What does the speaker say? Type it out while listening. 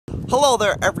Hello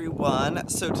there everyone!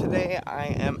 So today I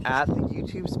am at the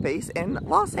YouTube space in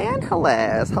Los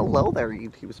Angeles. Hello there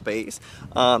YouTube space.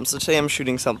 So today I'm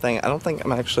shooting something. I don't think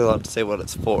I'm actually allowed to say what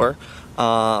it's for.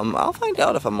 I'll find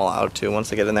out if I'm allowed to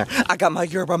once I get in there. I got my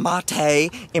yerba mate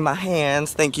in my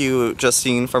hands. Thank you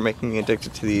Justine for making me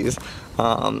addicted to these.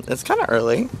 It's kind of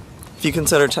early. If you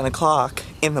consider 10 o'clock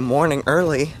in the morning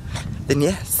early, then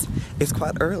yes, it's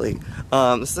quite early.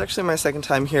 This is actually my second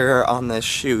time here on this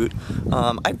shoot.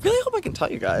 I really hope I can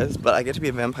tell you guys, but I get to be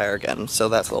a vampire again, so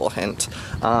that's a little hint.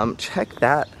 Check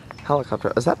that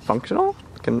helicopter. Is that functional?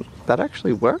 Can that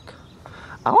actually work?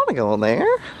 I want to go there.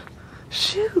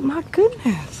 Shoot, my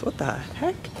goodness, what the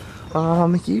heck?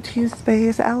 YouTube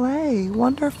Space LA,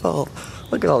 wonderful.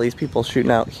 Look at all these people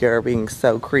shooting out here, being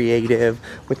so creative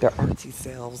with their artsy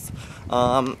selves.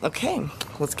 Okay,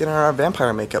 let's get our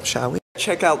vampire makeup, shall we?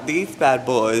 Check out these bad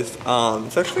boys.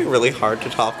 It's actually really hard to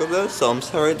talk with this, so I'm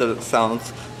sorry that it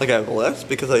sounds like I have a lisp,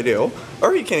 because I do.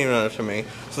 Or you can't even understand me.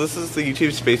 So this is the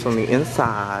YouTube space on the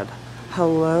inside.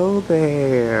 Hello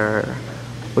there.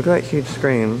 Look at that huge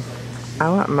screen. I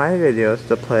want my videos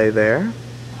to play there.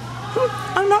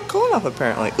 I'm not cool enough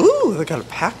apparently. Ooh, they got a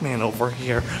Pac-Man over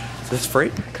here. Is this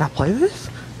free? Can I play this?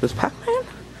 This Pac-Man?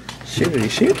 Shootity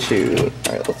shoot shoot.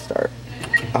 Alright, let's start.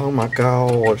 Oh my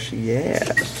gosh,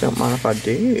 yes. Don't mind if I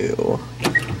do.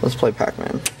 Let's play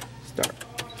Pac-Man. Start.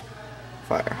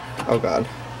 Fire. Oh god.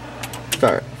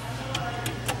 Start.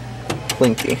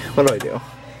 Blinky. What do I do?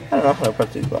 I don't know how to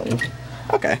press these buttons.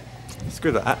 Okay.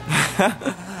 Screw that.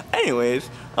 Anyways,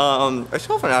 I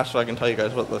still haven't asked if I can tell you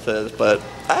guys what this is, but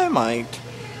I might.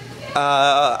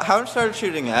 Haven't started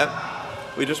shooting yet.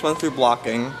 We just went through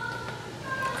blocking.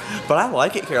 But I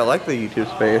like it here. I like the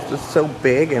YouTube space. It's so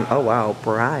big and oh wow,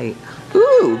 bright.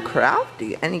 Ooh,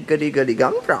 crafty. Any goody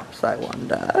gumdrops, I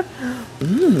wonder.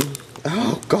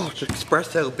 Oh gosh,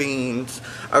 espresso beans.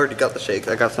 I already got the shakes.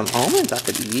 I got some almonds I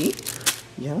could eat.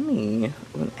 Yummy.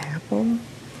 An apple.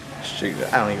 Shoot,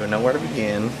 I don't even know where to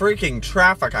begin. Freaking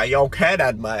traffic, are you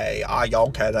kidding me? Are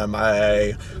you kidding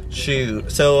me?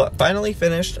 Shoot. So, finally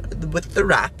finished with the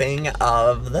wrapping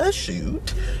of the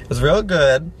shoot. It was real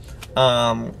good.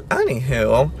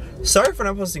 Anywho, sorry for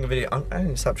not posting a video. I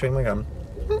need to stop chewing my gum.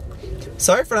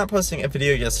 Sorry for not posting a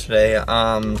video yesterday.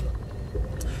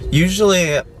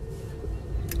 Usually,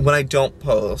 when I don't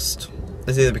post,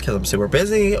 it's either because I'm super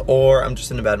busy or I'm just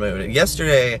in a bad mood.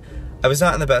 Yesterday, I was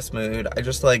not in the best mood. I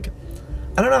just like,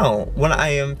 I don't know, when I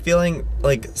am feeling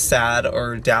like sad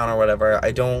or down or whatever,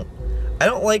 I don't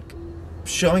like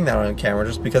showing that on camera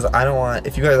just because I don't want,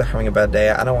 if you guys are having a bad day,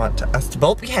 I don't want us to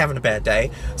both be having a bad day.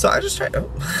 So I just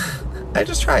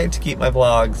try to keep my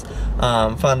vlogs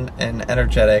fun and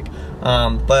energetic.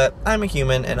 But I'm a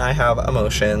human and I have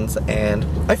emotions and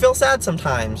I feel sad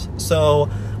sometimes. So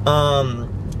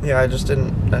yeah, I just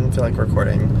didn't feel like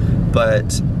recording. But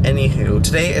anywho,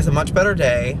 today is a much better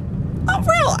day. Oh,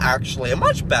 real, actually, a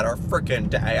much better freaking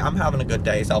day. I'm having a good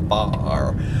day so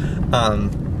far.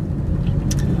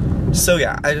 So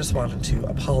yeah, I just wanted to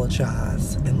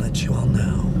apologize and let you all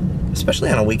know. Especially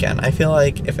on a weekend. I feel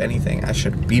like, if anything, I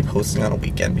should be posting on a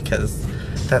weekend because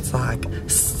that's like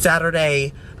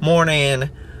Saturday morning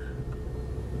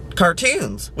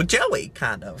cartoons with Joey,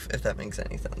 kind of, if that makes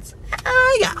any sense.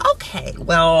 Yeah, okay.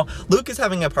 Well, Luke is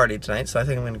having a party tonight, so I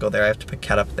think I'm gonna go there. I have to pick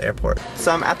Kat up at the airport.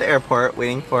 So I'm at the airport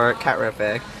waiting for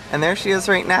Catrific, and there she is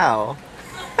right now.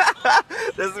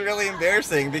 This is really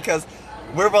embarrassing because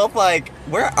we're both like,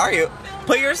 where are you?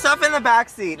 Put your stuff in the back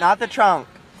seat, not the trunk.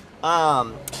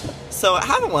 So what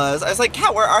happened was, I was like,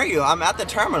 Kat, where are you? I'm at the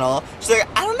terminal. She's like,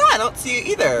 I don't know, I don't see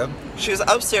you either. She was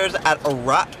upstairs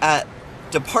at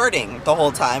departing the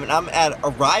whole time, and I'm at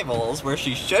arrivals where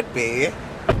she should be.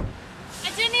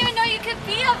 I didn't even know you could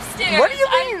be upstairs. What do you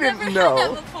mean you didn't know? I've never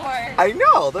heard that before. I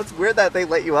know, that's weird that they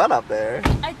let you out up there.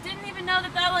 I didn't even know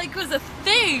that that like was a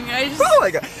thing. Oh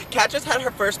my god. Kat just had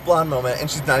her first blonde moment and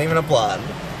she's not even a blonde.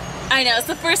 I know, it's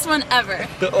the first one ever.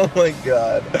 Oh my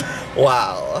god.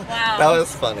 Wow. Wow. That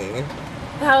was funny.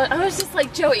 Wow, I was just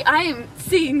like, Joey, I am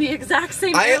seeing the exact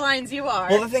same airlines you are.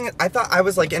 Well, the thing is, I thought I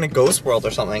was like in a ghost world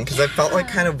or something because I felt like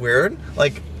kind of weird,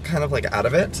 like kind of like out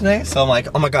of it today. So I'm like,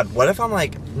 oh my god, what if I'm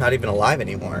like not even alive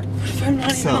anymore? What if I'm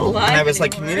not even alive and I was anymore?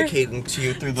 like communicating to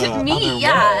you through the to me, other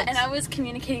yeah, worlds. and I was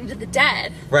communicating to the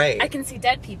dead. Right. I can see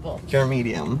dead people. You're a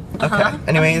medium. Okay.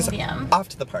 Anyways, off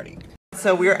to the party.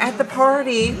 So we're at the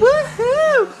party.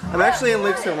 Woohoo! I'm actually in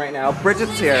Luke's room right now.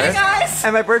 Bridget's here. Hey guys!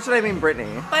 And by Bridget I mean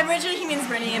Brittany. By Bridget he means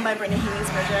Brittany, and by Brittany he means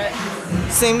Bridget.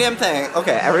 Same damn thing.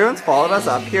 Okay, everyone's followed us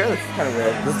up here. This is kind of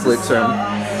weird. This is Luke's room.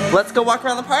 Let's go walk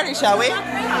around the party, shall we?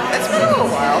 It's been a little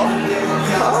while.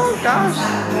 Oh gosh.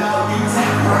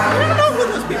 I don't know who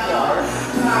those people are.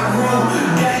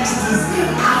 Let's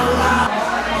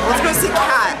go see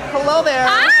Kat. Hello there.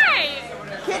 Hi!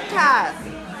 Kit Kat.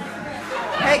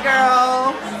 Hey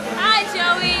girl. Hi,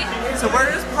 Joey. So we're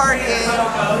just partying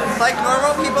like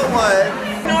normal people would.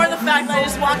 Ignore the fact that I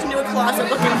just walked into a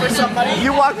closet looking for somebody. You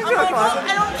walked into a closet?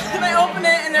 And I open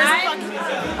it and there's a fucking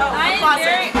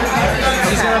closet.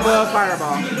 She's gonna blow a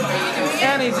fireball.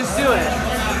 Annie, just do it.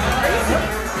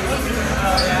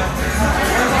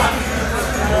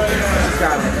 She's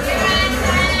got it.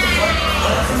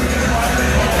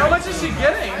 How much is she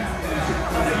getting?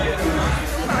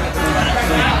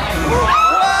 Whoa!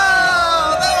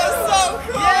 That was so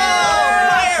cool!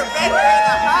 Fire Bender in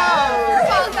the house!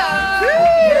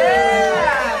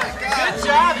 Good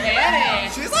job, Annie.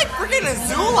 She's like freaking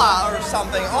Azula or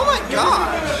something. Oh my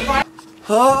gosh.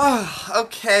 Oh,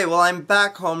 okay, well I'm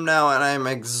back home now and I'm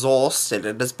exhausted.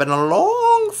 It has been a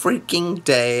long freaking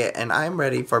day and I'm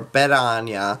ready for bed on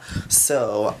ya.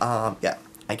 So, yeah.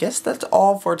 I guess that's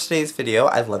all for today's video.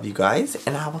 I love you guys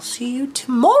and I will see you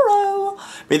tomorrow.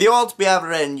 May the odds be ever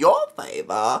in your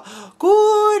favor.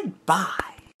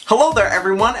 Goodbye. Hello there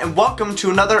everyone and welcome to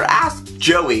another Ask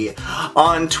Joey.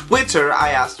 On Twitter,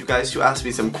 I asked you guys to ask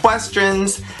me some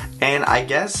questions and I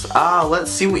guess, let's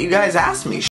see what you guys asked me.